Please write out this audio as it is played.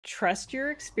trust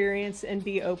your experience, and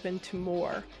be open to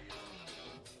more.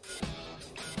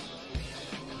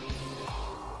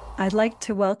 I'd like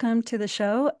to welcome to the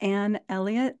show Anne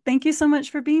Elliott. Thank you so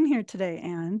much for being here today,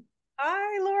 Anne.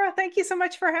 Hi, Laura. Thank you so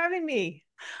much for having me.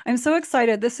 I'm so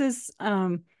excited. This is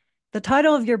the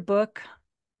title of your book,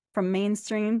 From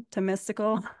Mainstream to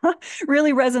Mystical,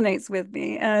 really resonates with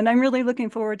me. And I'm really looking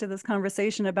forward to this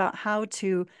conversation about how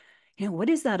to,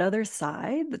 what is that other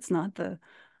side that's not the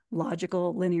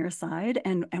logical linear side,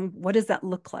 and what does that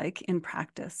look like in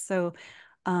practice? So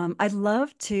I'd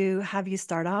love to have you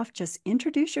start off, just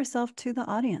introduce yourself to the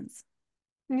audience.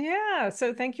 Yeah,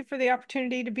 so thank you for the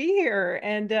opportunity to be here.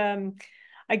 And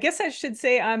I guess I should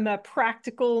say I'm a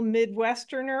practical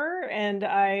Midwesterner, and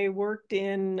I worked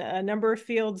in a number of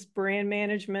fields: brand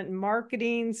management and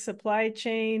marketing, supply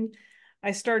chain.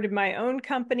 I started my own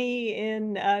company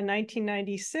in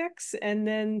 1996, and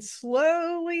then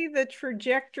slowly the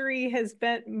trajectory has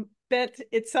bent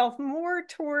itself more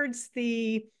towards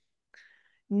the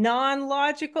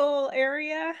non-logical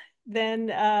area than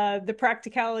the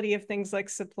practicality of things like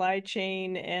supply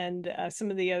chain and some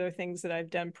of the other things that I've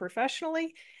done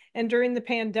professionally. And during the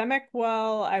pandemic,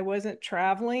 while I wasn't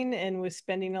traveling and was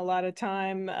spending a lot of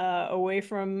time away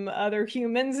from other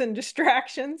humans and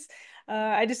distractions,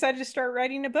 I decided to start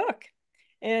writing a book.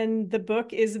 And the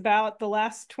book is about the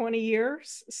last 20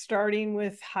 years, starting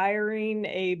with hiring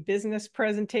a business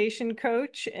presentation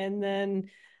coach and then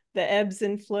the ebbs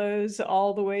and flows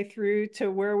all the way through to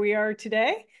where we are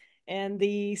today. And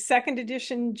the second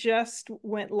edition just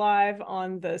went live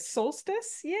on the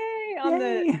solstice, yay, on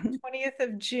the Yay. 20th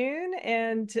of June.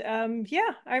 And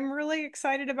yeah, I'm really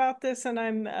excited about this. And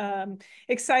I'm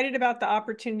excited about the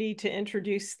opportunity to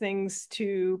introduce things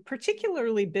to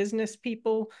particularly business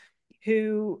people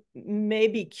who may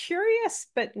be curious,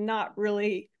 but not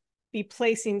really be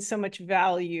placing so much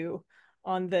value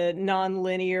on the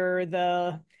nonlinear,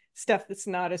 the stuff that's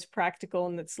not as practical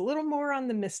and that's a little more on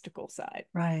the mystical side.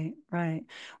 Right, right.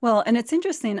 Well, and it's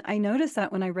interesting. I noticed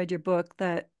that when I read your book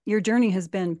that your journey has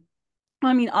been,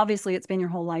 well, I mean, obviously it's been your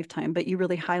whole lifetime, but you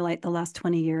really highlight the last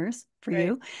 20 years for Right.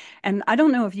 you. And I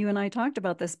don't know if you and I talked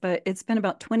about this, but it's been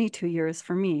about 22 years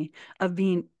for me of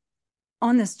being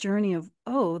on this journey of,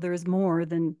 oh, there's more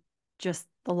than just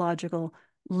the logical,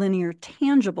 linear,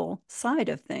 tangible side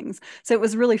of things. So it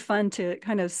was really fun to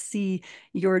kind of see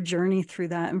your journey through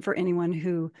that. And for anyone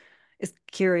who is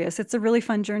curious, it's a really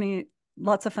fun journey,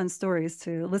 lots of fun stories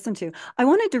to listen to. I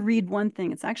wanted to read one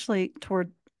thing. It's actually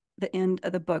toward the end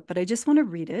of the book, but I just want to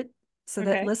read it so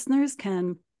that Okay. listeners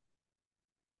can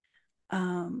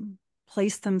um,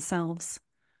 place themselves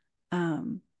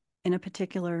um, in a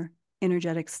particular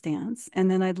energetic stance. And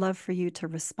then I'd love for you to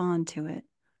respond to it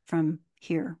from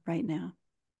here right now.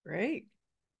 Great.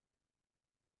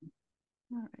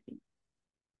 All right.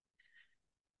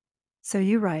 So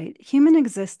you write, human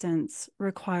existence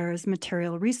requires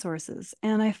material resources.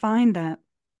 And I find that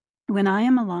when I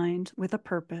am aligned with a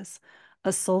purpose,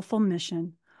 a soulful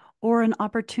mission, or an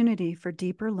opportunity for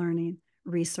deeper learning,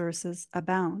 resources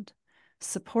abound.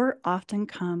 Support often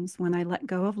comes when I let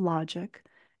go of logic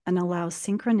and allow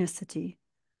synchronicity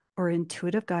or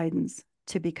intuitive guidance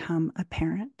to become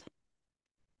apparent.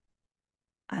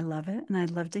 I love it. And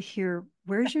I'd love to hear,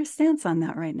 where's your stance on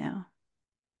that right now?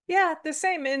 Yeah, the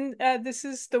same. And this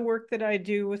is the work that I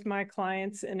do with my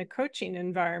clients in a coaching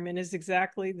environment is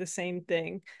exactly the same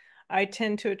thing. I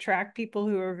tend to attract people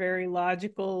who are very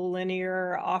logical,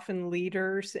 linear, often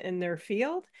leaders in their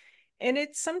field. And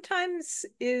it sometimes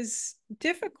is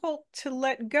difficult to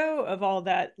let go of all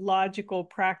that logical,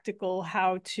 practical,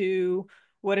 how to,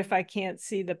 what if I can't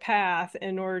see the path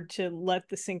in order to let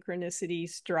the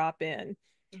synchronicities drop in.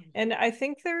 And I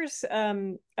think there's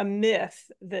a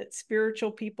myth that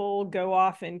spiritual people go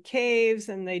off in caves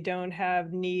and they don't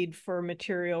have need for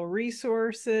material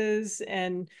resources.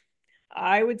 And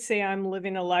I would say I'm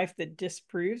living a life that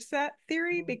disproves that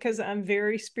theory because I'm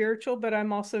very spiritual, but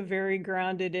I'm also very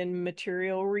grounded in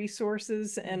material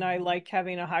resources and I like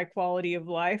having a high quality of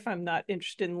life. I'm not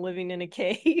interested in living in a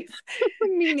cave.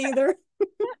 Me neither.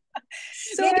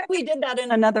 So Maybe we did that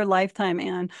in another lifetime,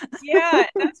 Anne. yeah,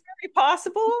 that's very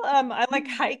possible. I like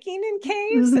hiking in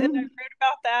caves, and I Mhm. wrote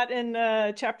about that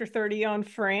in chapter 30 on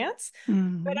France. But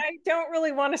Mhm. I don't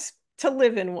really want to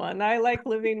live in one. I like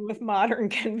living with modern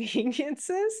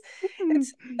conveniences. And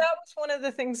so that was one of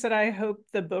the things that I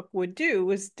hoped the book would do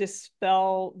was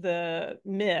dispel the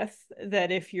myth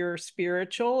that if you're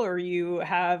spiritual or you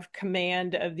have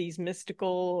command of these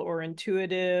mystical or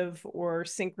intuitive or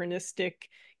synchronistic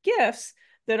gifts,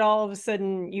 that all of a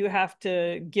sudden you have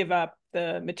to give up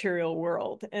the material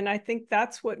world. And I think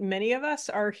that's what many of us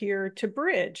are here to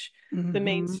bridge, the Mm-hmm.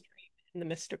 mainstream and the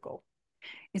mystical.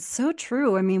 It's so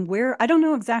true. I mean, I don't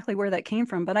know exactly where that came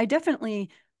from, but I definitely,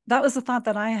 that was the thought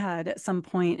that I had at some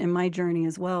point in my journey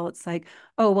as well. It's like,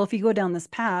 oh, well, if you go down this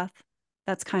path,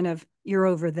 that's kind of, you're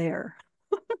over there.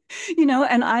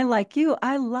 And I like you,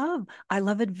 I love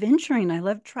adventuring, I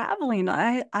love traveling,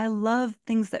 I love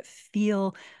things that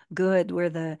feel good,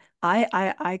 where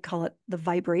I call it the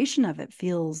vibration of it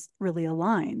feels really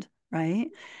aligned, right?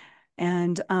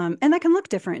 And that can look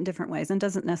different in different ways and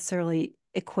doesn't necessarily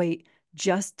equate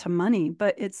just to money,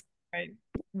 but it's Right.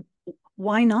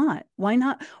 why not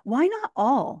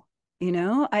all?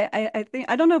 I think,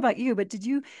 I don't know about you, but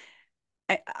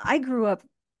I grew up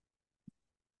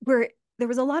where there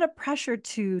was a lot of pressure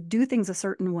to do things a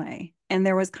certain way. And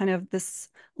there was kind of this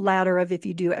ladder of, if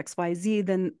you do XYZ,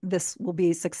 then this will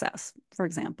be success, for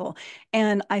example.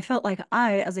 And I felt like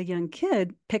I, as a young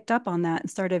kid, picked up on that and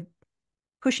started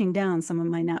pushing down some of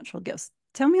my natural gifts.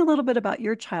 Tell me a little bit about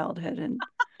your childhood and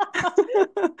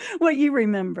what you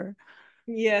remember.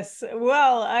 Yes.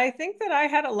 Well, I think that I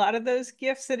had a lot of those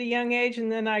gifts at a young age.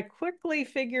 And then I quickly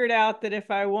figured out that if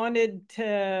I wanted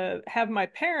to have my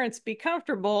parents be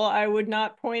comfortable, I would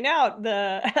not point out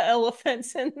the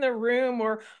elephants in the room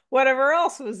or whatever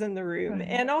else was in the room. Right.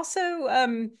 And also,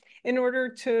 in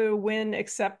order to win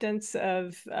acceptance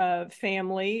of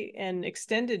family and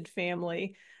extended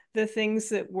family, the things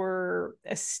that were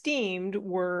esteemed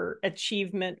were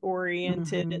achievement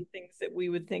oriented Mm-hmm. and things that we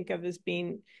would think of as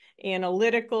being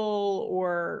analytical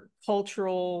or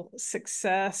cultural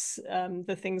success,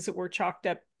 the things that were chalked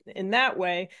up in that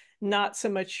way, not so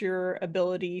much your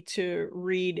ability to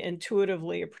read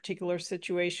intuitively a particular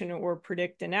situation or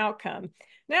predict an outcome.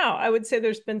 Now, I would say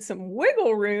there's been some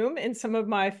wiggle room in some of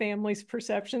my family's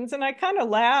perceptions, and I kind of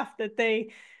laugh that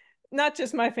they, not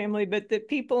just my family, but that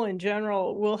people in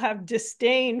general will have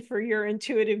disdain for your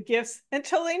intuitive gifts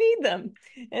until they need them.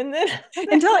 And then, then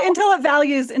Until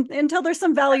there's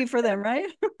some value for them,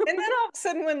 right? and then all of a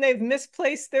sudden, when they've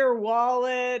misplaced their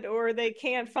wallet or they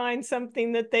can't find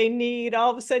something that they need,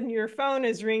 all of a sudden your phone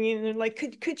is ringing and they're like,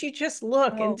 could you just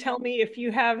look and Oh, tell me if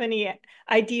you have any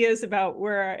ideas about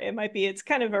where it might be? It's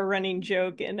kind of a running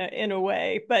joke in a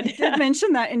way, but you did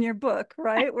mention that in your book,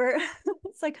 right? Where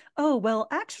it's like, oh, well,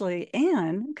 actually,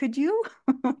 Anne, could you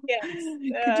yes,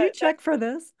 could you that check for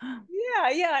this? yeah,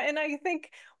 yeah. And I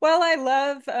think, well, I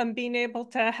love being able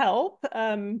to help.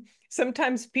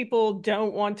 Sometimes people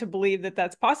don't want to believe that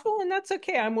that's possible, and that's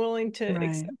okay. I'm willing to Right.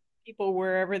 accept people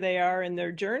wherever they are in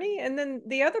their journey. And then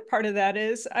the other part of that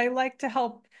is I like to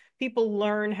help people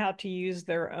learn how to use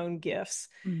their own gifts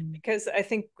Mm. because I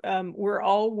think we're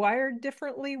all wired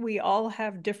differently. We all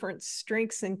have different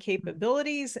strengths and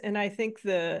capabilities. And I think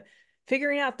the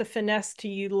figuring out the finesse to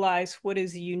utilize what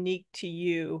is unique to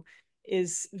you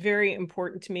is very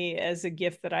important to me as a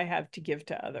gift that I have to give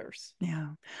to others. Yeah,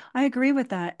 I agree with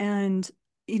that. And,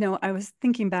 I was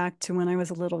thinking back to when I was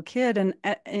a little kid, and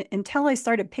until I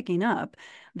started picking up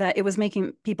that it was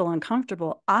making people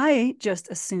uncomfortable, I just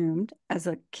assumed as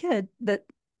a kid that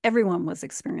everyone was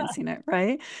experiencing it,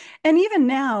 right? And even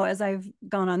now, as I've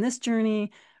gone on this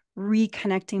journey,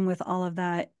 reconnecting with all of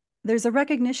that, there's a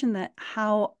recognition that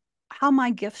how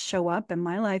my gifts show up in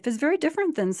my life is very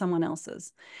different than someone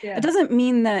else's. It Yeah. doesn't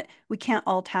mean that we can't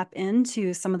all tap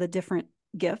into some of the different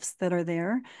gifts that are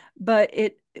there, but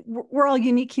we're all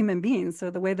unique human beings, so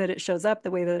the way that it shows up,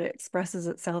 the way that it expresses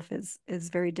itself is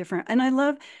very different. And I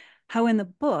love how in the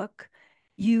book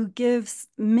you give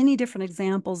many different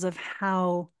examples of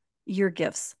how your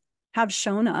gifts have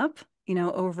shown up,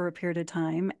 over a period of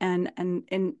time, and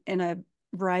in a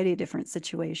variety of different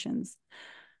situations.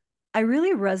 I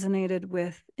really resonated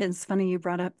with, it's funny you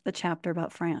brought up the chapter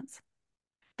about France.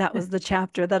 That was the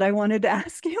chapter that I wanted to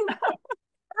ask you about.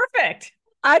 Perfect.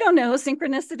 I don't know,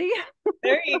 synchronicity.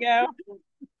 There you go.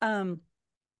 um,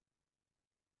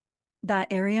 that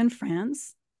area in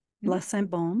France, Mhm. Les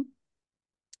Saint-Baume,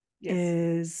 Yes.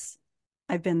 is,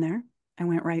 I've been there. I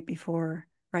went right before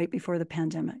the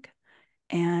pandemic,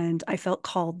 and I felt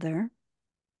called there,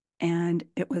 and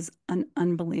it was an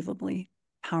unbelievably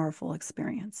powerful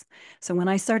experience. So when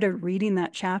I started reading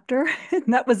that chapter,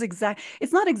 that was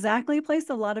it's not exactly a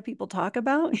place a lot of people talk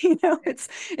about,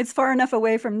 it's far enough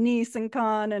away from Nice and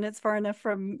Cannes, and it's far enough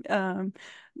from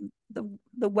the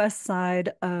west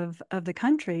side of the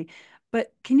country.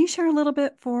 But can you share a little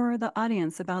bit for the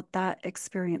audience about that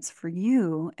experience for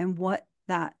you, and what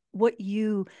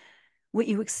you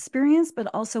experienced, but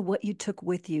also what you took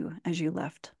with you as you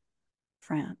left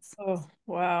France? Oh,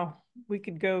 wow. we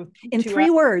could go In 2 hours. 3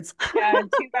 words. Yeah, in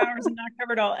 2 hours and not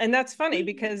cover it all. And that's funny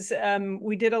because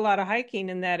we did a lot of hiking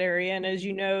in that area. And as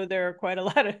you know, there are quite a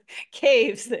lot of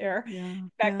caves there. Yeah,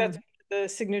 In fact, yeah. that's one of the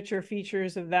signature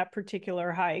features of that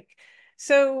particular hike.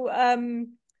 So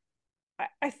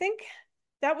I think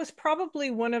that was probably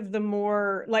one of the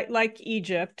more like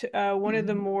Egypt, one of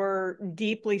the Mhm. more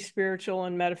deeply spiritual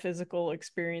and metaphysical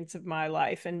experience of my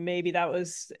life. And maybe that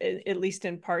was at least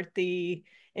in part the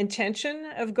intention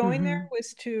of going there, Mhm.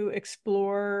 was to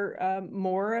explore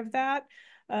more of that.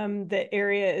 The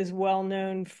area is well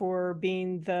known for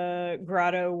being the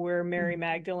grotto where Mary Mhm.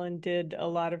 Magdalene did a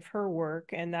lot of her work,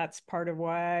 and that's part of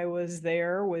why I was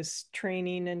there, was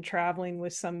training and traveling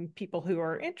with some people who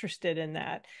are interested in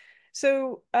that.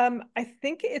 So I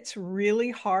think it's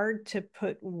really hard to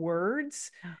put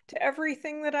words Yeah. to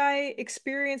everything that I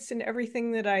experienced and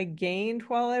everything that I gained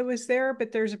while I was there.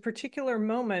 But there's a particular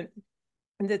moment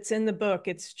that's in the book.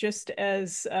 It's just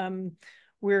as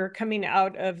we're coming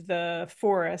out of the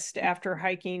forest after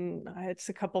hiking, it's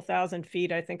a couple thousand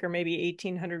feet, I think, or maybe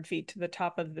 1,800 feet to the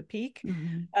top of the peak.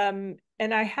 Mhm. And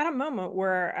I had a moment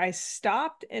where I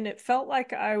stopped and it felt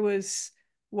like I was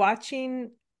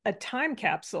watching a time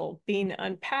capsule being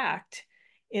unpacked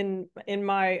in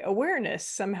my awareness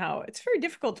somehow. It's very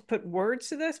difficult to put words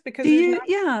to this because Do there's you, not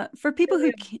yeah, for people really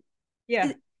who a, can't,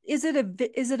 yeah. is it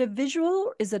a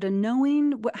visual? Is it a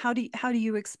knowing? How do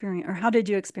you experience, or how did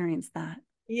you experience that?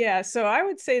 Yeah, so I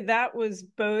would say that was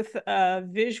both a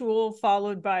visual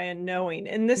followed by a knowing.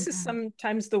 And this is Okay.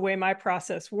 sometimes the way my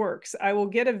process works. I will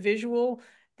get a visual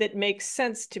that makes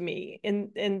sense to me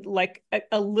in like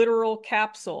a literal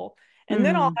capsule. And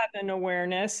then I'll Mm, have an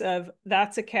awareness of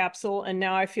that's a capsule. And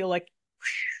now I feel like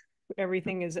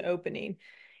everything is opening.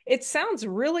 It sounds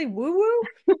really woo-woo,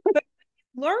 but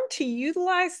learn to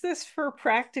utilize this for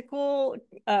practical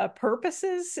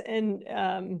purposes and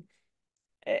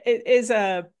it is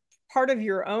a part of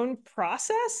your own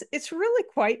process, it's really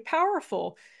quite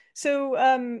powerful. So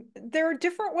there are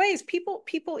different ways.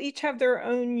 People each have their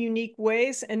own unique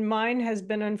ways, and mine has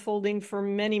been unfolding for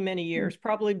many, many mm, years,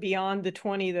 probably beyond the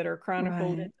 20 that are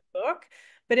chronicled in right. the book.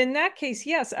 But in that case,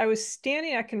 yes, I was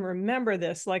standing, I can remember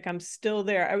this like I'm still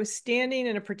there. I was standing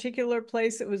in a particular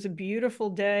place. It was a beautiful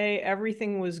day.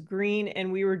 Everything was green,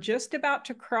 and we were just about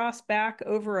to cross back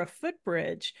over a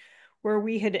footbridge where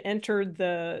we had entered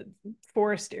the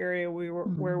forest area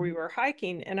where we Mm, were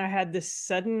hiking, and I had this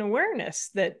sudden awareness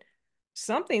that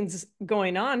something's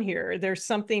going on here. There's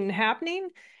something happening.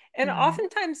 And right.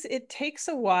 oftentimes it takes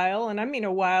a while, and I mean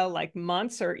a while like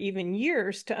months or even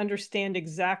years, to understand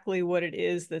exactly what it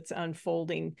is that's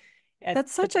unfolding at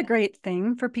That's the such a great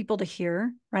thing for people to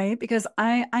hear, right? Because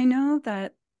I know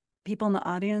that people in the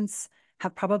audience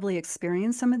have probably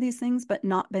experienced some of these things, but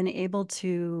not been able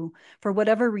to, for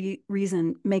whatever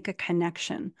reason, make a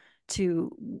connection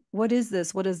to what is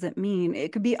this? What does it mean?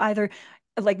 It could be either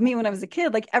like me when I was a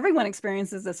kid, like everyone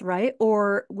experiences this, right?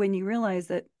 Or when you realize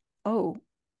that, oh,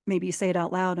 maybe you say it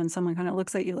out loud and someone kind of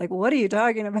looks at you like, what are you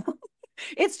talking about?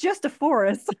 It's just a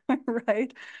forest,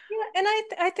 right? Yeah, and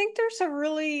I think there's a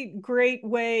really great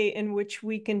way in which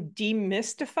we can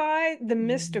demystify the Mhm.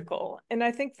 mystical. And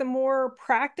I think the more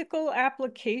practical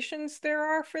applications there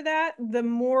are for that, the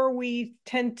more we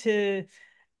tend to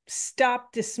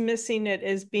stop dismissing it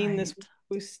as being this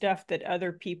Right, stuff that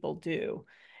other people do.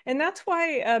 And that's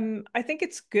why I think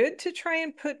it's good to try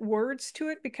and put words to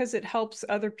it because it helps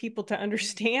other people to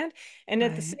understand. And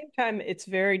at the right, same time, it's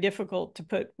very difficult to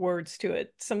put words to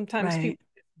it. Sometimes right, people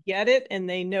get it and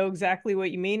they know exactly what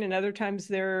you mean, and other times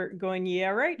they're going, "Yeah,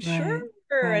 right, sure,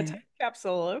 right, a time right.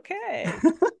 capsule, okay."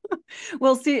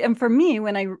 Well, see, and for me,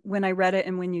 when I read it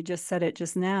and when you just said it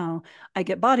just now, I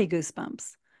get body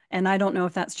goosebumps. And I don't know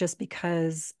if that's just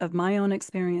because of my own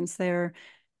experience there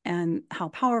and how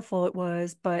powerful it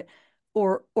was, but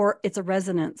or it's a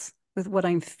resonance with what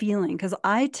I'm feeling because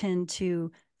I tend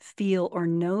to feel or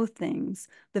know things.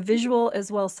 The visual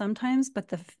as well sometimes,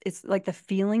 but it's like the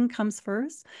feeling comes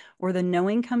first or the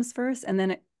knowing comes first, and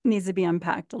then it needs to be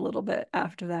unpacked a little bit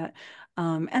after that.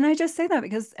 And I just say that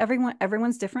because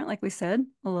everyone's different, like we said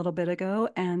a little bit ago,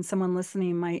 and someone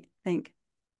listening might think,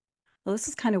 well, this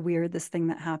is kind of weird, this thing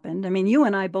that happened. I mean, you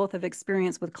and I both have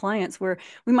experience with clients where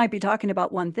we might be talking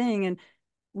about one thing and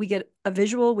we get a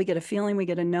visual, we get a feeling, we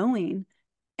get a knowing,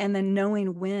 and then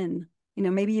knowing when,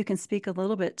 maybe you can speak a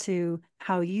little bit to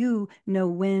how you know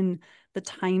when the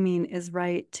timing is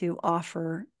right to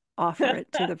offer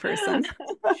it to the person.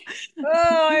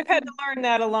 Oh, I've had to learn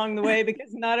that along the way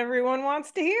because not everyone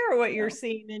wants to hear what you're Yeah.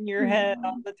 seeing in your head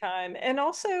all Yeah. the time. And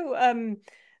also,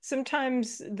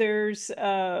 Sometimes there's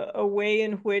a way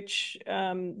in which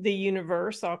the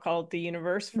universe, I'll call it the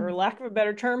universe for Mm. lack of a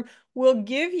better term, will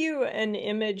give you an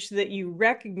image that you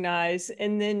recognize,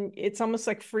 and then it's almost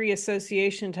like free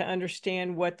association to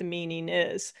understand what the meaning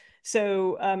is.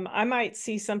 So I might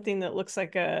see something that looks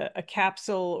like a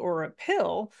capsule or a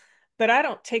pill, but I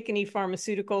don't take any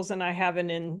pharmaceuticals and I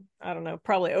haven't in, I don't know,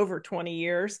 probably over 20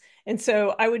 years. And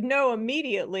so I would know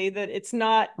immediately that it's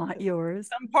not Not yours.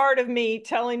 some part of me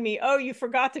telling me, oh, you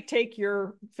forgot to take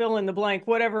your fill in the blank,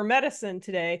 whatever medicine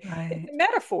today. It's Right. a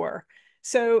metaphor.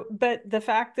 So, but the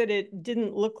fact that it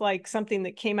didn't look like something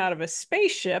that came out of a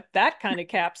spaceship, that kind of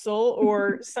capsule,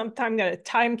 or sometime a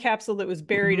time capsule that was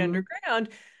buried Hmm. underground,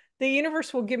 the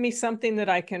universe will give me something that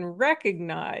I can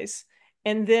recognize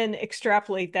and then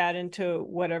extrapolate that into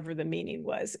whatever the meaning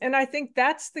was. And I think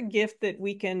that's the gift that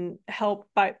we can help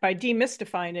by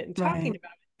demystifying it and talking Right.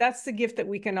 about it. That's the gift that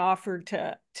we can offer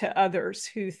to others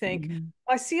who think, Hmm.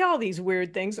 I see all these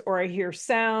weird things, or I hear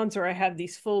sounds, or I have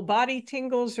these full body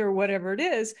tingles, or whatever it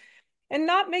is, and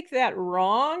not make that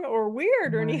wrong or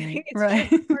weird or anything. Right. It's Right.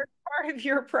 just part of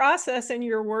your process, and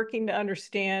you're working to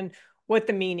understand what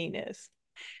the meaning is.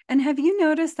 And have you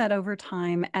noticed that over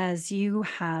time, as you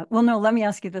have, well, no, let me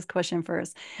ask you this question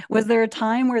first. Was there a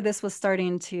time where this was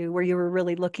starting to, where you were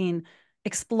really looking,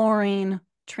 exploring,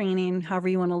 training, however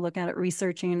you want to look at it,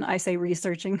 researching? I say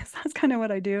researching because that's kind of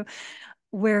what I do,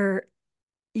 where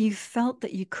you felt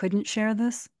that you couldn't share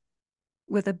this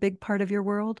with a big part of your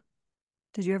world?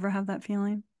 Did you ever have that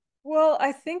feeling? Well,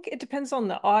 I think it depends on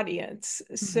the audience.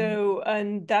 Hmm. So,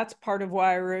 and that's part of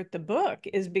why I wrote the book,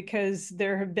 is because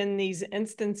there have been these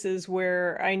instances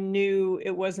where I knew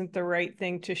it wasn't the right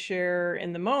thing to share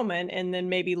in the moment, and then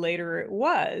maybe later it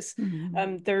was.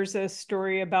 Hmm. There's a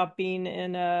story about being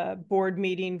in a board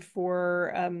meeting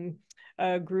for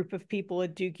a group of people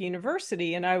at Duke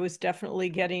University, and I was definitely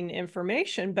getting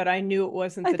information, but I knew it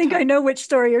wasn't I the think time. I know which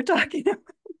story you're talking about.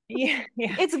 Yeah,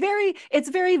 yeah. It's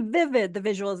very vivid, the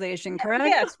visualization, correct?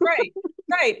 Yes, right.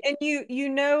 Right. And you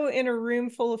know in a room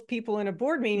full of people in a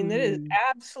board meeting that is Hmm.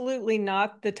 absolutely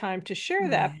not the time to share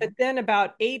that. But Right. then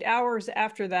about 8 hours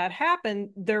after that happened,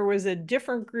 there was a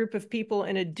different group of people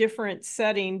in a different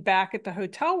setting back at the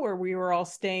hotel where we were all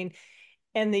staying,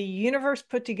 and the universe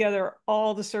put together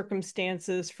all the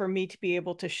circumstances for me to be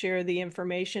able to share the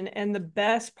information. And the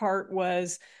best part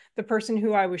was the person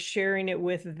who I was sharing it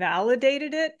with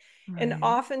validated it. And Right.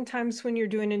 oftentimes, when you're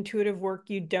doing intuitive work,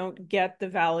 you don't get the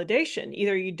validation.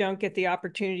 Either you don't get the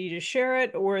opportunity to share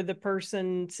it, or the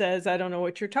person says, I don't know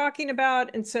what you're talking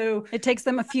about. And so, It takes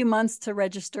them a few months to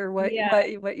register what yeah.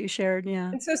 what what you shared.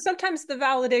 Yeah. And so sometimes the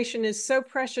validation is so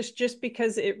precious just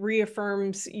because it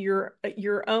reaffirms your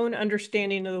own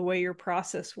understanding of the way your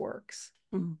process works.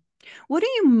 Mm. What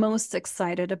are you most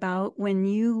excited about when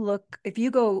you look, if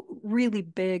you go really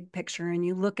big picture and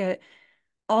you look at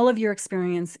all of your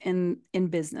experience in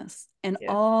business and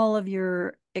Yeah. all of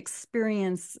your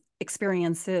experiences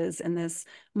in this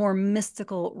more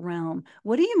mystical realm?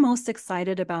 What are you most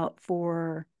excited about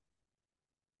for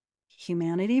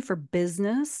humanity, for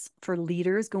business, for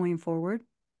leaders going forward?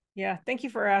 Yeah, thank you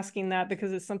for asking that,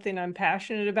 because it's something I'm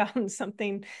passionate about and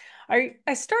something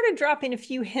I started dropping a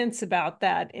few hints about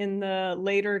that in the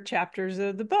later chapters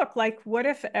of the book. Like, what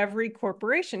if every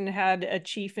corporation had a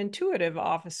chief intuitive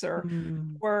officer?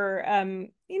 Mm. Or,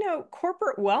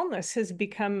 corporate wellness has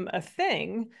become a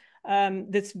thing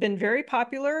that's been very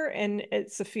popular, and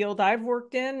it's a field I've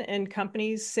worked in, and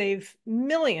companies save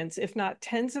millions, if not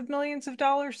tens of millions of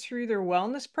dollars through their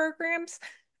wellness programs.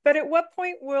 But at what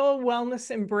point will wellness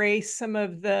embrace some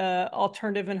of the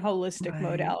alternative and holistic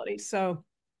Right. modalities? So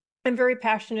I'm very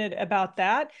passionate about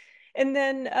that. And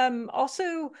then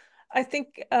also, I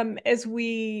think as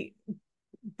we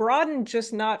broaden,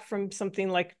 just not from something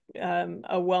like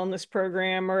a wellness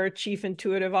program or a chief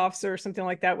intuitive officer or something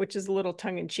like that, which is a little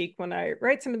tongue in cheek when I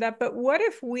write some of that. But what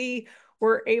if we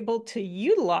were able to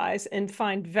utilize and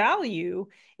find value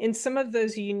in some of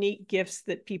those unique gifts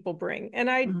that people bring, and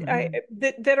I Mhm.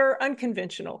 that are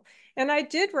unconventional? And I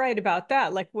did write about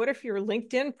that. Like, what if your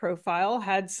LinkedIn profile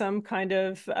had some kind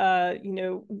of,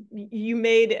 you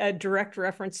made a direct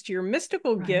reference to your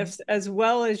mystical Right. gifts as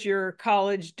well as your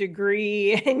college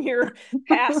degree and your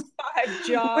past 5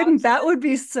 jobs? Wouldn't that would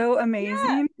be so Yeah,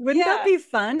 amazing? Wouldn't that yeah, be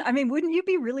fun? I mean, wouldn't you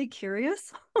be really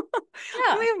curious?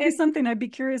 yeah. It would be And something I'd be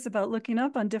curious about looking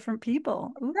up on different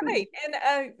people. Ooh. right.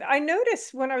 And I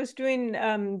noticed when I was doing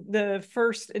the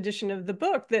first edition of the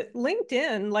book that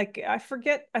LinkedIn, like, I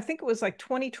forget, I think it was like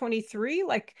 2023,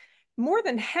 like more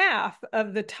than half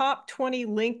of the top 20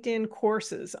 LinkedIn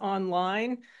courses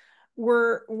online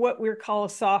were what we call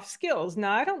soft skills.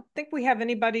 Now, I don't think we have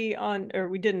anybody on, or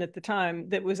we didn't at the time,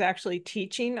 that was actually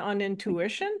teaching on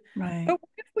intuition. Right, But what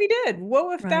if we did?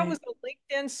 What if that right. was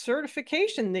a LinkedIn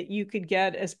certification that you could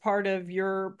get as part of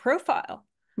your profile?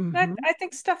 And Hmm. I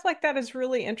think stuff like that is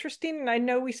really interesting. And I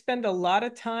know we spend a lot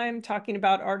of time talking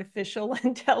about artificial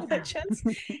intelligence.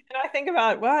 And I think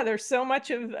about, wow, there's so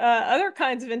much of other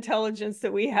kinds of intelligence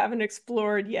that we haven't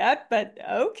explored yet, but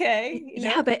okay, you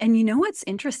Yeah, know, but and you know what's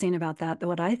interesting about that,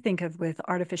 what I think of with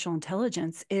artificial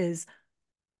intelligence is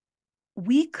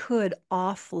we could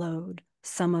offload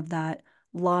some of that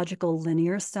logical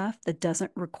linear stuff that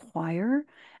doesn't require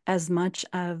as much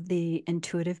of the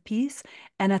intuitive piece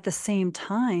and at the same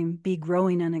time be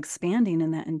growing and expanding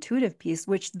in that intuitive piece,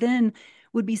 which then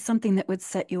would be something that would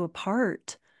set you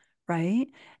apart, right?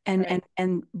 and right. and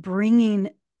and bringing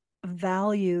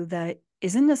value that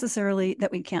isn't necessarily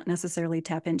that we can't necessarily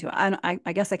tap into.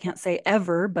 I guess I can't say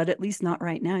ever, but at least not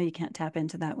right now. You can't tap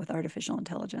into that with artificial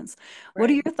intelligence. Right.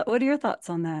 What are your thoughts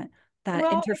on that Well,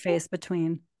 I think interface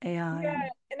between AI yeah,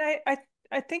 and and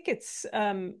I think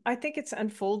it's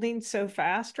unfolding so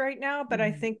fast right now, but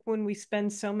I mm, think when we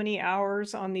spend so many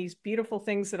hours on these beautiful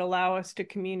things that allow us to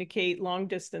communicate long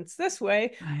distance this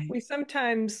way, right, we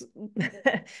sometimes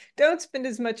don't spend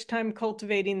as much time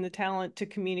cultivating the talent to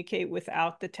communicate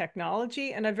without the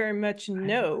technology. And I very much right,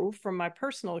 know from my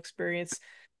personal experience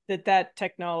that that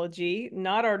technology,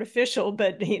 not artificial,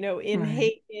 but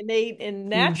right. innate and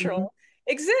Hmm. natural,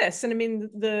 exists. And I mean,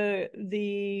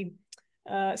 the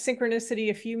synchronicity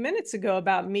a few minutes ago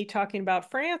about me talking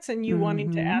about France and you wanting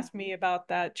to Hmm. ask me about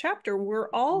that chapter. We're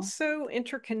all so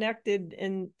interconnected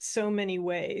in so many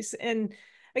ways. And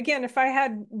again, if I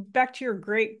had back to your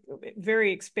great,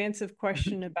 very expansive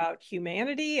question about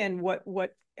humanity and what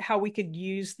how we could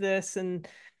use this, and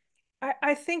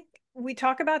I think we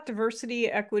talk about diversity,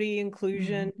 equity,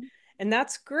 inclusion, Hmm. and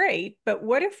that's great. But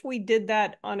what if we did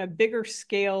that on a bigger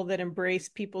scale that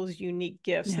embraced people's unique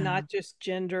gifts, Yeah, not just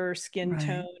gender, skin right,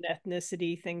 tone,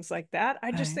 ethnicity, things like that?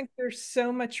 I just right. think there's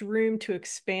so much room to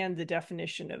expand the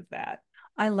definition of that.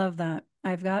 I love that.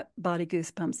 I've got body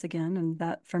goosebumps again. And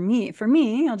that for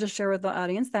me, I'll just share with the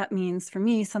audience, that means for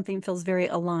me, something feels very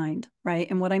aligned, right?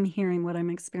 And what I'm hearing, what I'm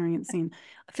experiencing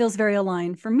feels very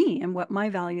aligned for me and what my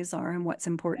values are and what's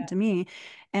important to me.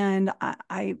 And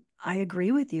I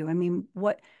agree with you. I mean,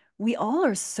 what we all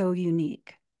are so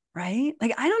unique, right?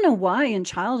 Like, I don't know why in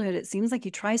childhood it seems like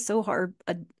you try so hard,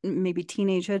 maybe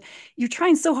teenagehood, you're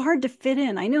trying so hard to fit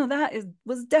in. I know that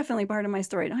was definitely part of my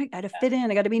story. I got to fit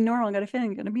in. I got to be normal. I got to fit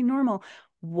in. I got to be normal.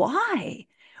 Why?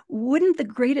 Wouldn't the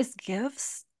greatest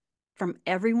gifts from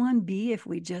everyone be if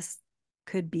we just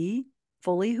could be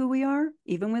fully who we are,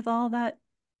 even with all that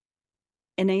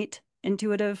innate,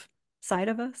 intuitive side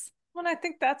of us? Well, I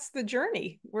think that's the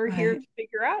journey. We're here Right. to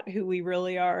figure out who we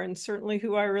really are. And certainly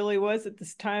who I really was at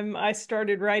this time I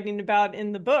started writing about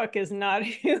in the book is not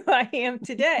who I am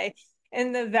today.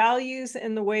 And the values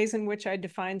and the ways in which I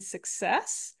define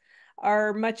success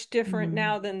are much different Mm,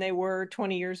 now than they were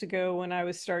 20 years ago when I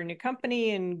was starting a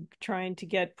company and trying to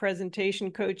get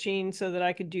presentation coaching so that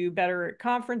I could do better at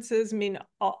conferences. I mean,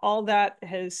 all that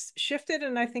has shifted,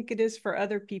 and I think it is for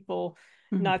other people,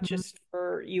 not mhm. just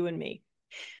for you and me.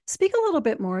 Speak a little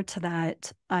bit more to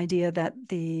that idea that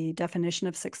the definition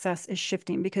of success is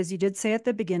shifting, because you did say at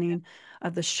the beginning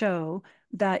of the show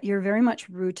that you're very much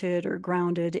rooted or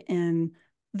grounded in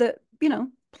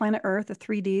planet Earth, the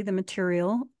 3D, the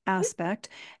material aspect,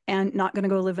 and not going to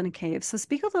go live in a cave. So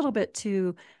speak a little bit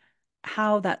to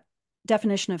how that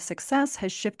definition of success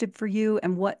has shifted for you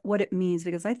and what it means,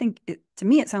 because I think to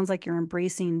me it sounds like you're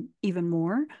embracing even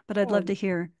more, but I'd love Oh, to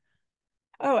hear.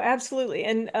 oh, absolutely.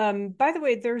 And by the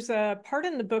way, there's a part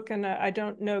in the book, and I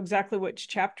don't know exactly which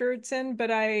chapter it's in,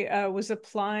 but I was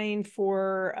applying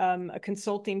for a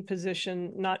consulting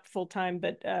position, not full time,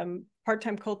 but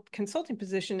part-time consulting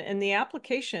position. And the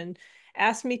application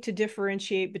asked me to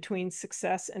differentiate between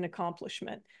success and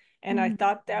accomplishment. And I Mm,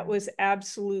 thought that was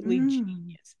absolutely mm,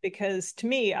 genius because to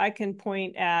me, I can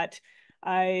point at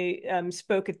I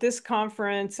spoke at this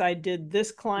conference. I did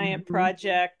this client mhm.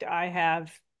 project. I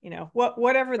have,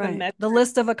 whatever the Right. The metric.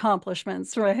 list of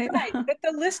accomplishments, right? Right. But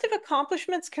the list of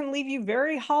accomplishments can leave you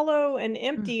very hollow and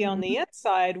empty on the Mhm.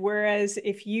 inside. Whereas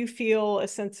if you feel a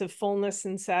sense of fullness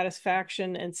and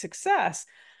satisfaction and success,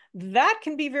 that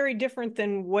can be very different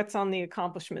than what's on the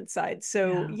accomplishment side.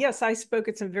 So, Yeah. yes, I spoke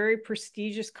at some very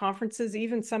prestigious conferences,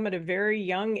 even some at a very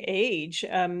young age,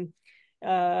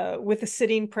 with a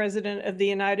sitting president of the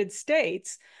United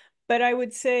States. But I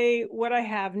would say what I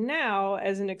have now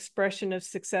as an expression of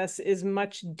success is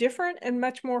much different and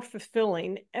much more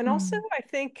fulfilling. And also, Mm. I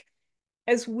think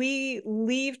as we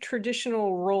leave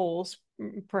traditional roles,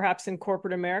 perhaps in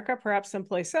corporate America, perhaps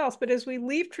someplace else, but as we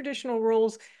leave traditional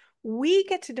roles, we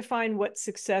get to define what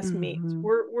success means.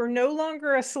 Mm-hmm. We're no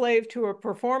longer a slave to a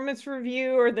performance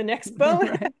review or the next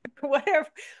bonus, Right.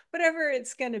 whatever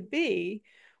it's going to be.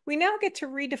 We now get to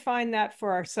redefine that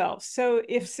for ourselves. So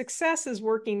if success is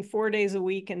working 4 days a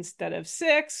week instead of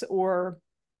 6, or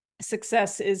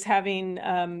success is having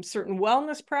certain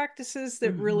wellness practices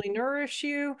that Mm-hmm. really nourish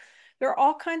you, there are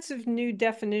all kinds of new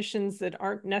definitions that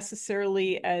aren't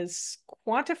necessarily as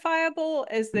quantifiable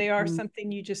as they are Mm-hmm.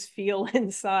 something you just feel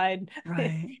inside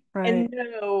Right. Right. and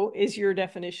know is your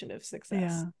definition of success.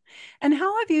 Yeah. And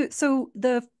how have you, so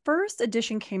the first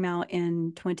edition came out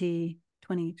in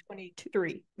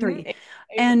 2023. 23.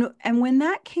 April. And when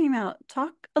that came out,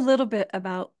 talk a little bit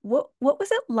about what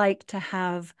was it like to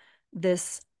have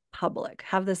this public,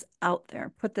 have this out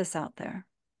there, put this out there?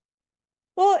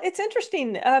 Well, it's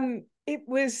interesting. It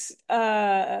was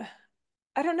I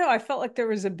don't know. I felt like there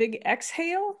was a big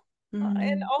exhale.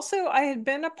 And Mm, also, I had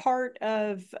been a part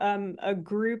of a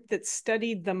group that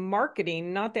studied the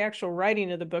marketing, not the actual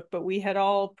writing of the book, but we had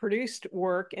all produced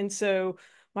work. And so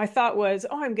my thought was,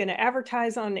 oh, I'm going to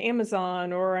advertise on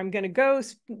Amazon, or I'm going to go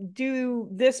do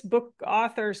this book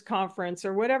authors conference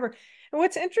or whatever. And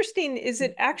what's interesting is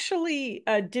it actually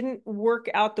didn't work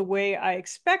out the way I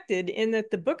expected, in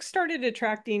that the book started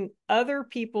attracting other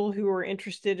people who were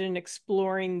interested in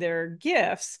exploring their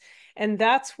gifts. And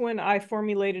that's when I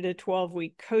formulated a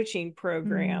 12-week coaching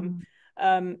program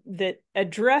mm, that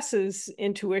addresses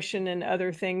intuition and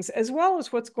other things, as well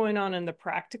as what's going on in the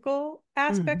practical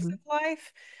aspects mhm. of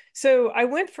life. So I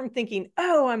went from thinking,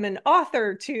 oh, I'm an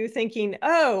author, to thinking,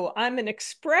 oh, I'm an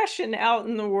expression out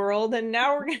in the world. And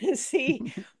now we're going to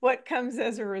see what comes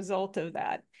as a result of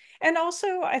that. And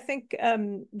also, I think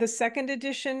the second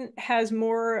edition has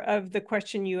more of the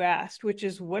question you asked, which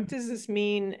is, what does this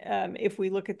mean if we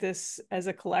look at this as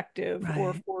a collective,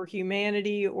 or Right. for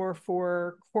humanity, or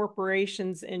for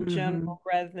corporations in Hmm. general,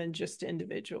 rather than just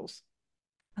individuals?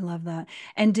 I love that.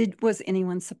 And was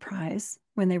anyone surprised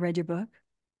when they read your book?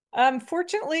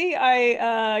 Fortunately,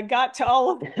 I got to all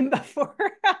of them before.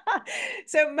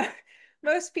 So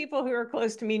most people who are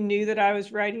close to me knew that I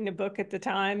was writing a book at the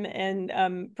time,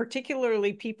 and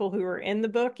particularly people who are in the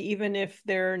book, even if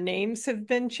their names have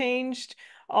been changed,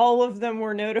 all of them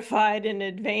were notified in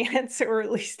advance, or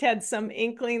at least had some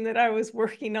inkling that I was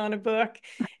working on a book.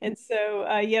 And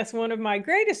so, yes, one of my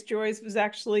greatest joys was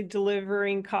actually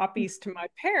delivering copies to my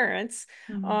parents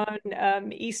Mm,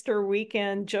 on Easter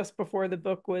weekend, just before the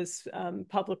book was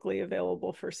publicly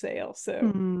available for sale. So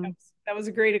mm, that was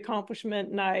a great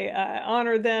accomplishment, and I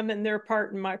honor them and their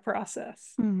part in my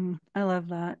process. mm. I love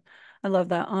that. I love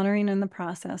that, honoring in the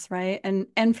process, right?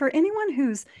 And for anyone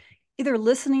who's either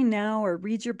listening now or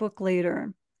reads your book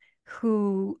later,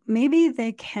 who maybe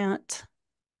they can't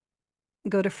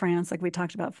go to France, like we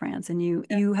talked about France, and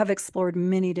you have explored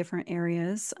many different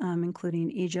areas, including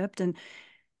Egypt,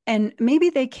 and maybe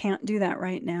they can't do that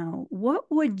right now. What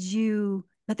would you,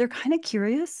 but they're kind of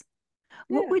curious,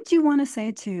 what Yeah. would you want to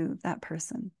say to that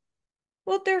person?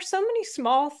 Well, there's so many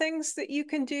small things that you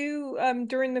can do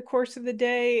during the course of the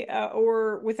day,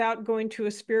 or without going to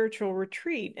a spiritual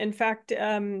retreat. In fact,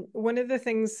 one of the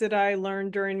things that I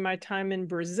learned during my time in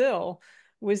Brazil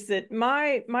was that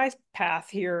my path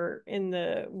here in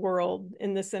the world,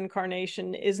 in this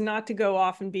incarnation, is not to go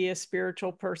off and be a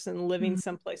spiritual person living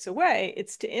someplace away.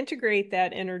 It's to integrate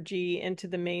that energy into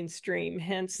the mainstream,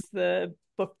 hence the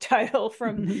book title,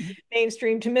 From Mm.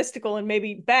 Mainstream to Mystical and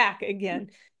Maybe Back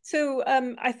Again. So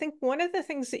I think one of the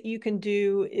things that you can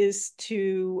do is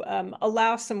to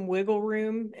allow some wiggle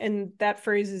room, and that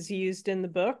phrase is used in the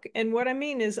book. And what I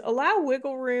mean is, allow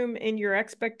wiggle room in your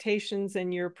expectations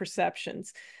and your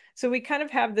perceptions. So we kind of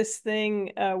have this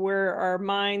thing where our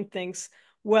mind thinks,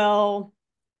 well,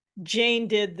 Jane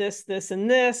did this, this, and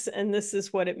this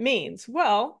is what it means.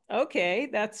 Well, okay,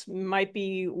 that's might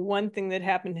be one thing that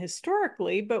happened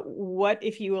historically, but what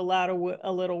if you allowed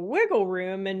a little wiggle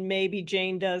room, and maybe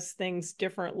Jane does things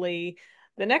differently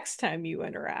the next time you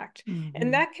interact? And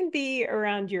Mhm. that can be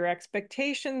around your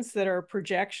expectations that are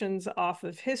projections off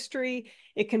of history.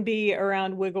 It can be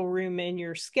around wiggle room in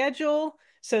your schedule,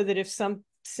 so that if some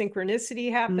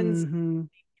synchronicity happens, Mhm.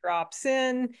 drops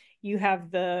in, you have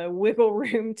the wiggle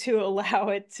room to allow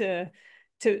it to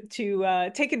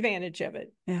take advantage of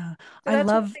it. Yeah. So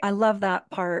that's one I love that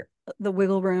part, the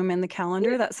wiggle room in the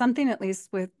calendar. thing. That's something, at least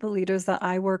with the leaders that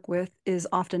I work with, is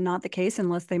often not the case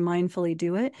unless they mindfully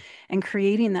do it. And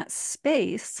creating that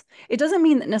space, it doesn't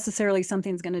mean that necessarily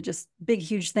something's going to just big,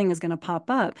 huge thing is going to pop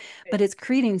up, Yeah. but it's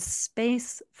creating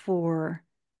space for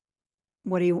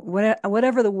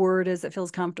whatever the word is that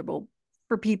feels comfortable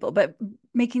for people, but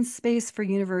making space for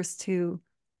universe to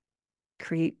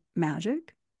create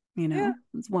magic, Yeah.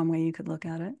 it's one way you could look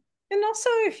at it. And also,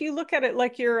 if you look at it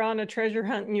like you're on a treasure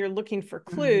hunt and you're looking for Mm,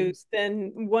 clues,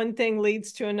 then one thing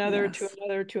leads to another, to yes.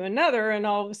 another, to another, and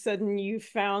all of a sudden you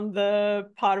found the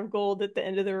pot of gold at the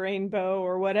end of the rainbow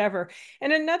or whatever.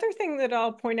 And another thing that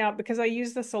I'll point out, because I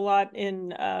use this a lot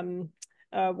in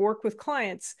work with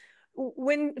clients,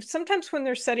 when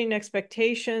they're setting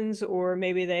expectations, or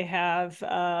maybe they have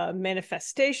a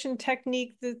manifestation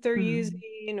technique that they're Mm.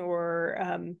 using,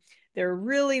 or they're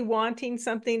really wanting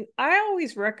something, I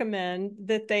always recommend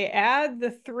that they add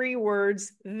the three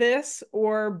words this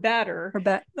or better Or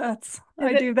bet that's to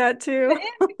I the, do that the too. end,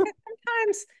 because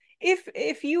sometimes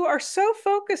if you are so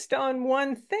focused on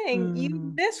one thing, you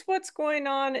Mm, miss what's going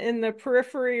on in the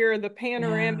periphery or the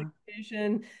panoramic yeah.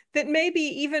 vision that may be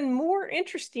even more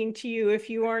interesting to you if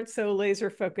you aren't so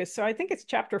laser focused. So I think it's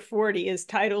chapter 40 is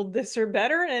titled This or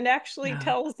Better, and actually Yeah.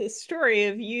 tells the story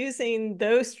of using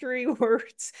those three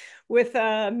words with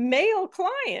a male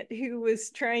client who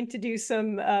was trying to do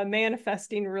some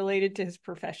manifesting related to his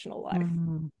professional life.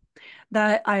 Mm.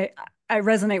 That I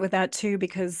resonate with that too,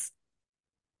 because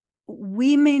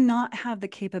we may not have the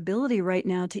capability right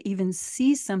now to even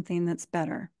see something that's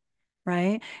better,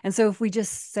 right? And so if we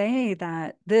just say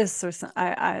that this or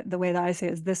the way that I say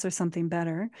it is this or something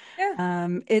better,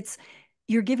 Yeah. it's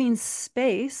you're giving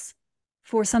space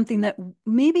for something that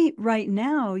maybe right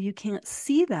now you can't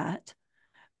see that.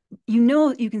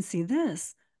 You can see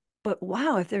this, but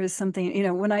wow, if there is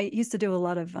something, when I used to do a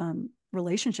lot of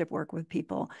relationship work with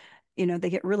people, they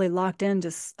get really locked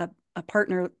into a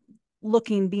partner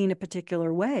being a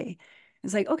particular way.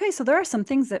 It's like, okay, so there are some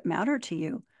things that matter to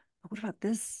you. But what about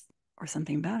this or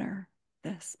something better?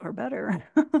 This or better?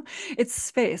 It's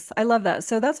space. I love that.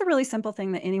 So that's a really simple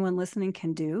thing that anyone listening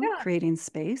can do, Yeah. creating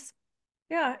space.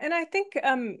 Yeah, and I think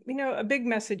a big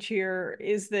message here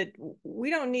is that we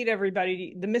don't need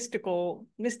everybody, the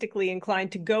mystically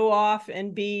inclined, to go off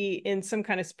and be in some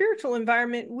kind of spiritual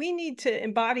environment. We need to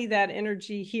embody that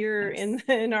energy here Yes.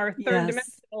 in our third Yes.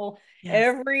 dimensional,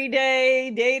 Yes. every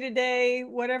day to day,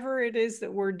 whatever it is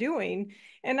that we're doing.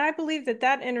 And I believe that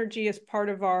that energy is part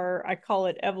of our, I call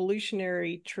it,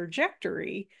 evolutionary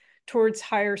trajectory towards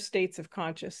higher states of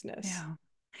consciousness. Yeah.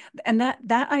 And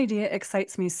that idea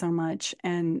excites me so much,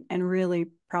 and really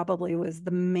probably was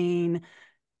the main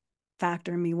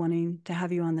factor in me wanting to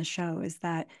have you on the show, is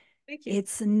that Thank you.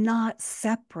 it's not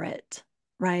separate,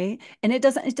 right? And it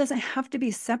doesn't have to be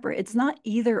separate. It's not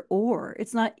either or.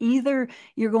 It's not either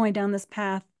you're going down this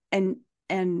path and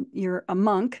you're a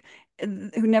monk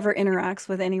who never interacts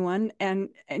with anyone, and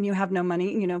you have no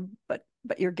money, but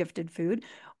you're gifted food,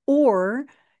 or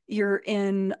you're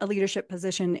in a leadership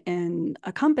position in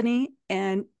a company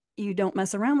and you don't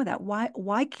mess around with that.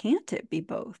 Why can't it be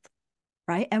both?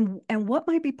 Right? And what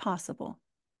might be possible,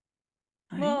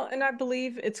 right? Well, and I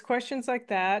believe it's questions like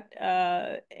that,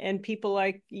 and people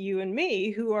like you and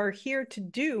me who are here to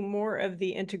do more of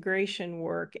the integration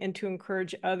work and to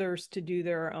encourage others to do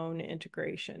their own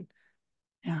integration.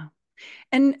 Yeah.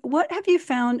 And what have you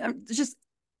found, just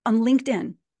on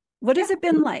LinkedIn? What Yeah, has it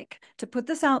been like to put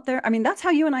this out there? I mean, that's how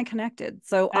you and I connected.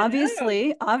 So I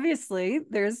know. obviously,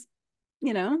 there's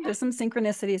some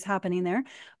synchronicities happening there.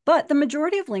 But the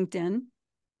majority of LinkedIn,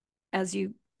 as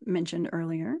you mentioned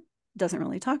earlier, doesn't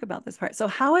really talk about this part. So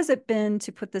how has it been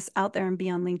to put this out there and be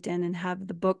on LinkedIn and have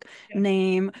the book Yeah.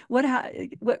 name? What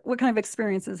kind of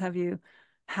experiences have you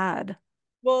had?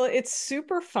 Well, it's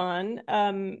super fun.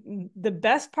 The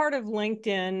best part of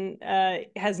LinkedIn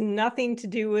has nothing to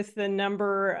do with the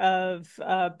number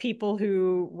of people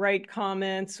who write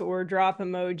comments or drop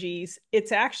emojis.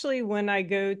 It's actually when I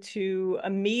go to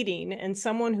a meeting and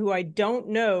someone who I don't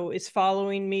know is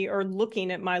following me or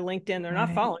looking at my LinkedIn. They're not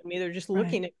Right, following me, they're just right.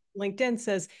 looking at LinkedIn,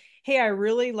 says, "Hey, I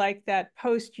really like that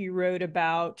post you wrote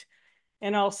about,"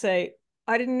 and I'll say,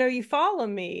 "I didn't know you follow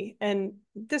me." And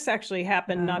this actually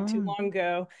happened not too Oh, long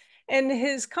ago. And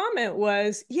his comment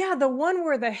was, "Yeah, the one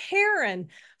where the heron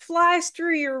flies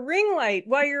through your ring light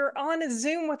while you're on a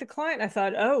Zoom with a client." I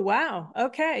thought, "Oh, wow.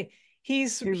 Okay. you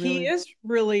He really, is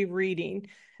really reading."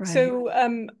 right. So,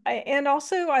 and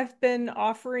also I've been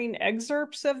offering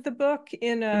excerpts of the book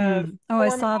in a Oh, I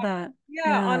saw format, that.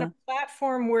 yeah, on a Yeah.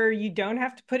 platform where you don't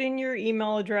have to put in your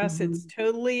email address. It's Mhm.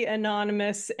 totally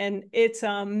anonymous, and it's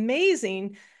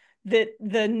amazing that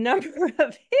the number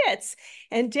of hits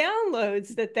and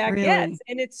downloads that gets, Really,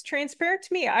 and it's transparent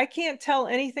to me. I can't tell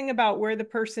anything about where the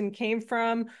person came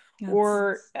from, that's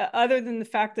or other than the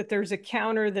fact that there's a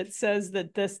counter that says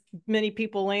that this many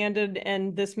people landed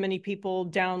and this many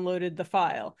people downloaded the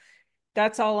file.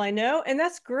 That's all I know. And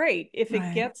that's great if it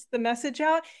Right. gets the message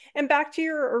out. And back to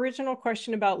your original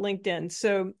question about LinkedIn.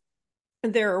 So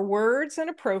there are words and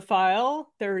a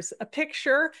profile, there's a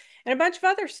picture and a bunch of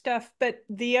other stuff. But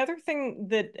the other thing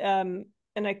that,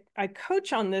 and I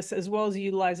coach on this as well as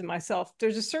utilize it myself,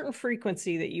 there's a certain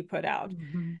frequency that you put out.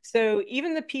 Mm-hmm. So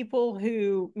even the people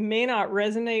who may not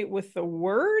resonate with the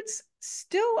words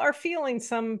still are feeling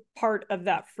some part of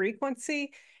that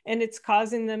frequency. And it's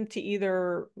causing them to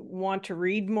either want to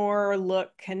read more,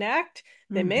 look, connect.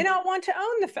 They may Mm-hmm. not want to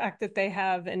own the fact that they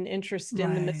have an interest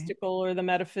in the Right. mystical or the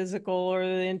metaphysical or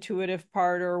the intuitive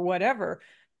part or whatever.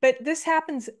 But this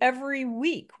happens every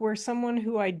week where someone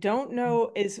who I don't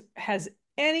know has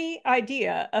any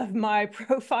idea of my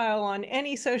profile on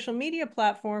any social media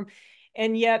platform,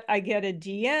 and yet I get a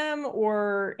DM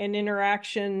or an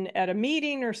interaction at a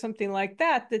meeting or something like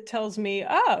that that tells me,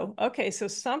 oh, okay, so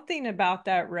something about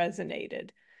that resonated.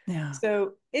 Yeah.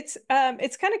 So it's kind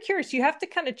of curious. You have to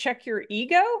kind of check your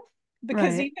ego,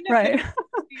 because Right. even if Right. it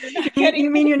you're not You getting you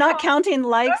mean any you're not comments, counting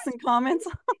likes and comments?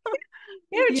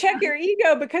 check Yeah. your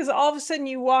ego, because all of a sudden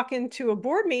you walk into a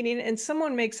board meeting and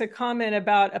someone makes a comment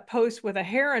about a post with a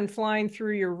heron flying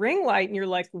through your ring light, and you're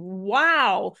like,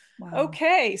 wow, Wow.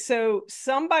 okay, so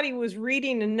somebody was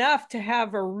reading enough to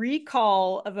have a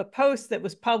recall of a post that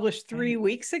was published three Right.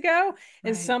 weeks ago,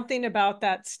 and Right. something about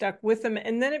that stuck with them,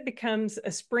 and then it becomes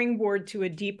a springboard to a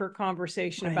deeper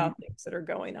conversation Right. about things that are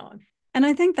going on. And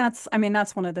I think that's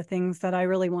one of the things that I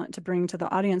really want to bring to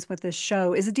the audience with this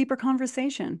show is a deeper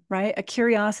conversation, right? A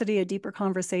curiosity, a deeper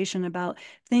conversation about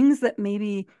things that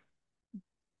maybe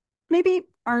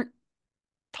aren't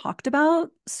talked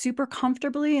about super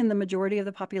comfortably in the majority of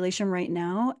the population right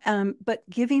now. But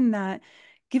giving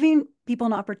people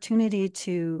an opportunity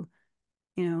to,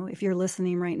 if you're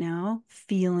listening right now,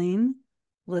 feeling,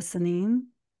 listening,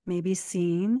 maybe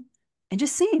seeing, and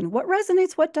just seeing what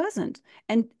resonates, what doesn't.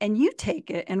 And you take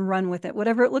it and run with it,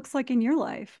 whatever it looks like in your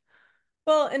life.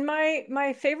 Well, and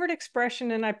my favorite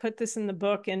expression, and I put this in the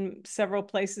book in several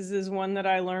places, is one that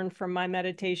I learned from my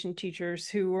meditation teachers,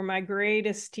 who were my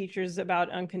greatest teachers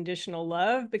about unconditional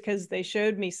love, because they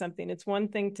showed me something. It's one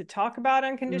thing to talk about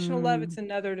unconditional love, Mm, it's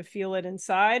another to feel it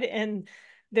inside. And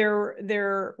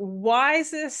their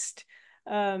wisest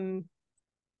um,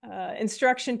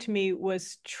 instruction to me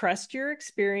was trust your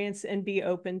experience and be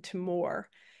open to more.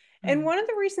 And mm, one of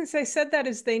the reasons they said that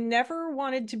is they never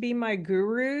wanted to be my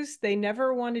gurus. They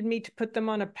never wanted me to put them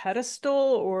on a pedestal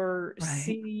or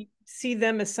right. see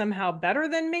them as somehow better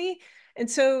than me. And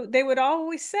so they would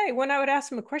always say, when I would ask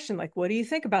them a question like, "What do you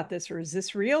think about this?" or "Is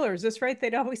this real?" or "Is this right?"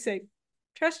 They'd always say,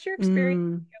 "Trust your experience,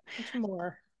 Mm. open to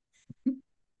more."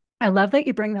 I love that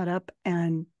you bring that up.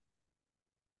 And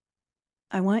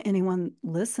I want anyone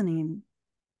listening,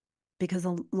 because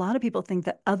a lot of people think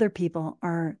that other people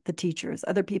are the teachers,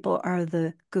 other people are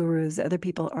the gurus, other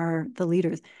people are the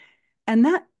leaders. And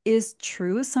that is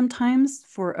true sometimes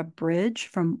for a bridge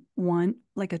from one,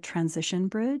 like a transition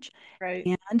bridge.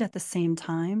 Right? And at the same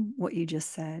time, what you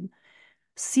just said,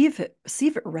 see if it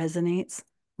resonates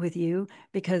with you.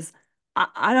 Because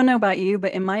I don't know about you,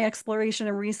 but in my exploration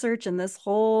and research in this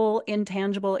whole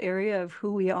intangible area of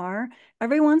who we are,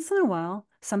 every once in a while,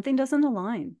 something doesn't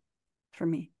align for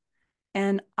me.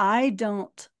 And I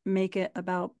don't make it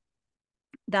about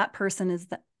that person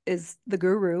is the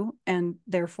guru and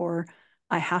therefore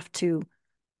I have to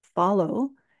follow.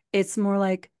 It's more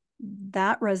like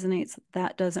that resonates,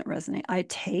 that doesn't resonate. I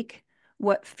take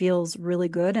what feels really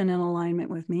good and in alignment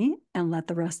with me and let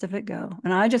the rest of it go.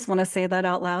 And I just want to say that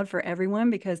out loud for everyone,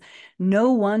 because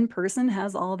no one person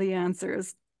has all the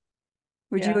answers.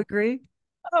 Would you Yeah. agree?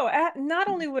 Oh, not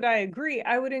only would I agree,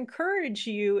 I would encourage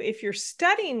you, if you're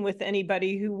studying with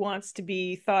anybody who wants to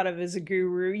be thought of as a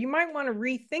guru, you might want to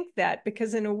rethink that,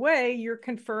 because in a way, you're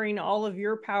conferring all of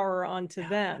your power onto Yeah.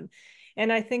 them.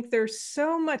 And I think there's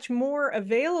so much more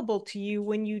available to you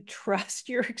when you trust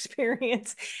your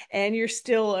experience and you're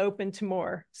still open to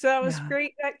more. So that was Yeah.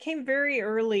 great. That came very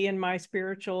early in my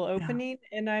spiritual Yeah. opening,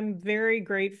 and I'm very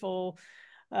grateful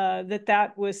that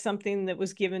that was something that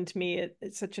was given to me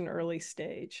at such an early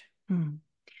stage. Hmm.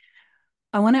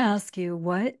 I want to ask you,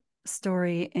 what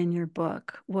story in your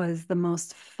book was the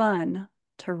most fun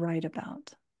to write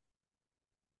about?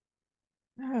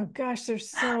 Oh gosh, there's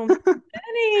so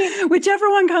many. Whichever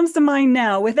one comes to mind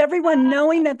now, with everyone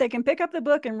knowing that they can pick up the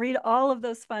book and read all of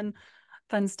those fun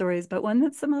stories, but one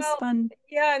that's the most Well, fun.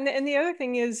 yeah, and the other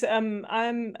thing is, I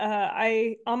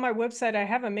on my website I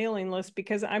have a mailing list,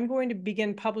 because I'm going to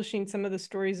begin publishing some of the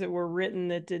stories that were written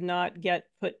that did not get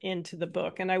put into the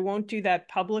book, and I won't do that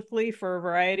publicly for a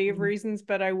variety of Mm, reasons,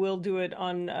 but I will do it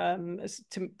on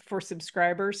for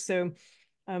subscribers. So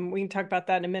We can talk about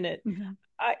that in a minute. Mhm.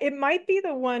 It might be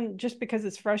the one, just because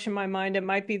it's fresh in my mind, it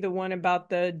might be the one about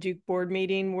the Duke board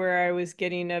meeting where I was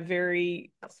getting a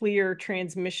very clear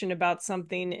transmission about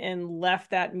something and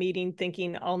left that meeting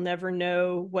thinking I'll never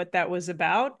know what that was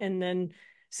about. And then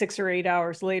 6 or 8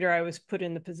 hours later, I was put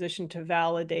in the position to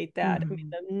validate that. I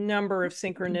mean, Mhm. the number of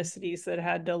synchronicities that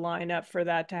had to line up for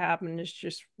that to happen is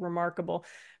just remarkable.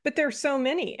 But there's so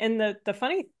many. And the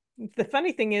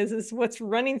funny thing is what's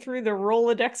running through the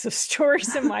Rolodex of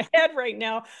stories in my head right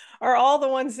now are all the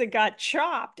ones that got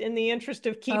chopped in the interest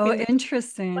of Oh, keeping them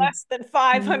interesting. less than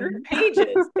 500 Mm.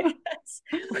 pages.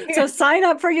 So sign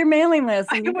up for your mailing list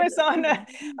I and you get was on a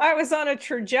to. I was on a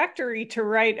trajectory to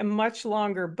write a much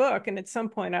longer book, and at some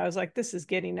point I was like, this is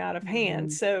getting out of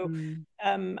hand. So Mhm.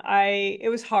 I it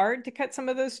was hard to cut some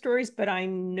of those stories, but I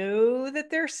know that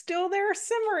they're still there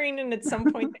simmering, and at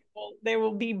some point they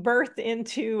will be birthed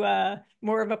into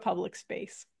more of a public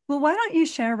space. Well, why don't you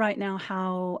share right now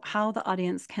how the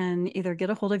audience can either get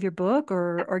a hold of your book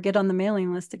or get on the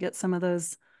mailing list to get some of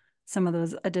those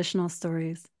additional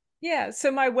stories. Yeah,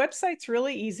 so my website's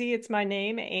really easy. It's my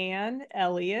name, Anne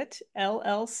Elliott,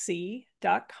 LLC.com.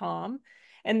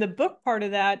 And the book part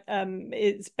of that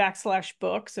is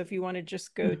 /book. So if you want to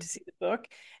just go to Mhm. see the book.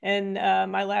 And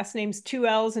my last name's two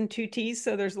L's and two T's.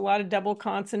 So there's a lot of double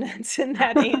consonants in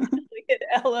that Anne Elliott,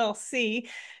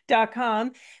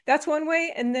 LLC.com. That's one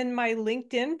way. And then my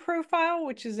LinkedIn profile,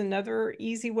 which is another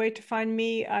easy way to find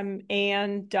me, I'm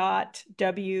ann.w.elliott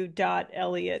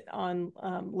on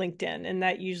LinkedIn. And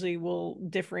that usually will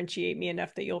differentiate me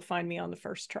enough that you'll find me on the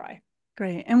first try.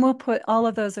 Great. And we'll put all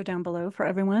of those are down below for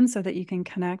everyone so that you can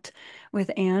connect with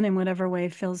Anne in whatever way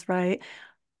feels right.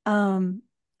 Um,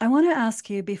 I want to ask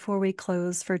you before we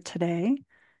close for today,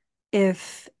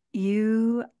 if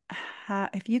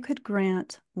if you could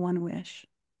grant one wish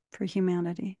for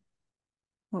humanity,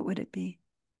 what would it be?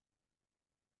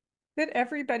 That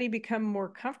everybody become more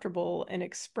comfortable in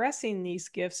expressing these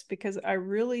gifts, because I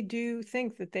really do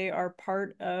think that they are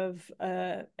part of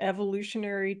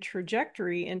evolutionary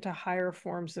trajectory into higher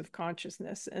forms of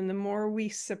consciousness. And the more we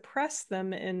suppress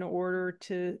them in order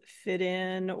to fit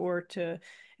in or to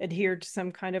adhere to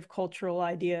some kind of cultural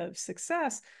idea of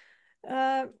success,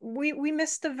 we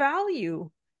miss the value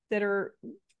that are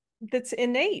that's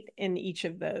innate in each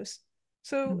of those.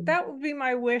 So Mm. that would be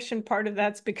my wish, and part of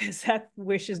that's because that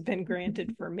wish has been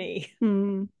granted for me.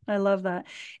 I love that.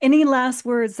 Any last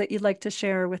words that you'd like to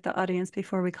share with the audience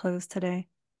before we close today?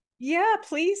 Yeah,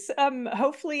 please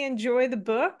hopefully enjoy the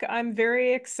book. I'm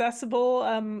very accessible,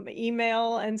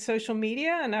 email and social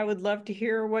media, and I would love to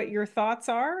hear what your thoughts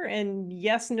are. And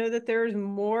yes, know that there's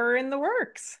more in the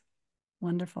works.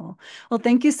 Wonderful. Well,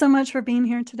 thank you so much for being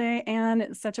here today, and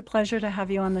it's such a pleasure to have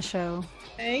you on the show.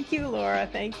 Thank you, Laura.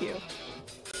 Thank you.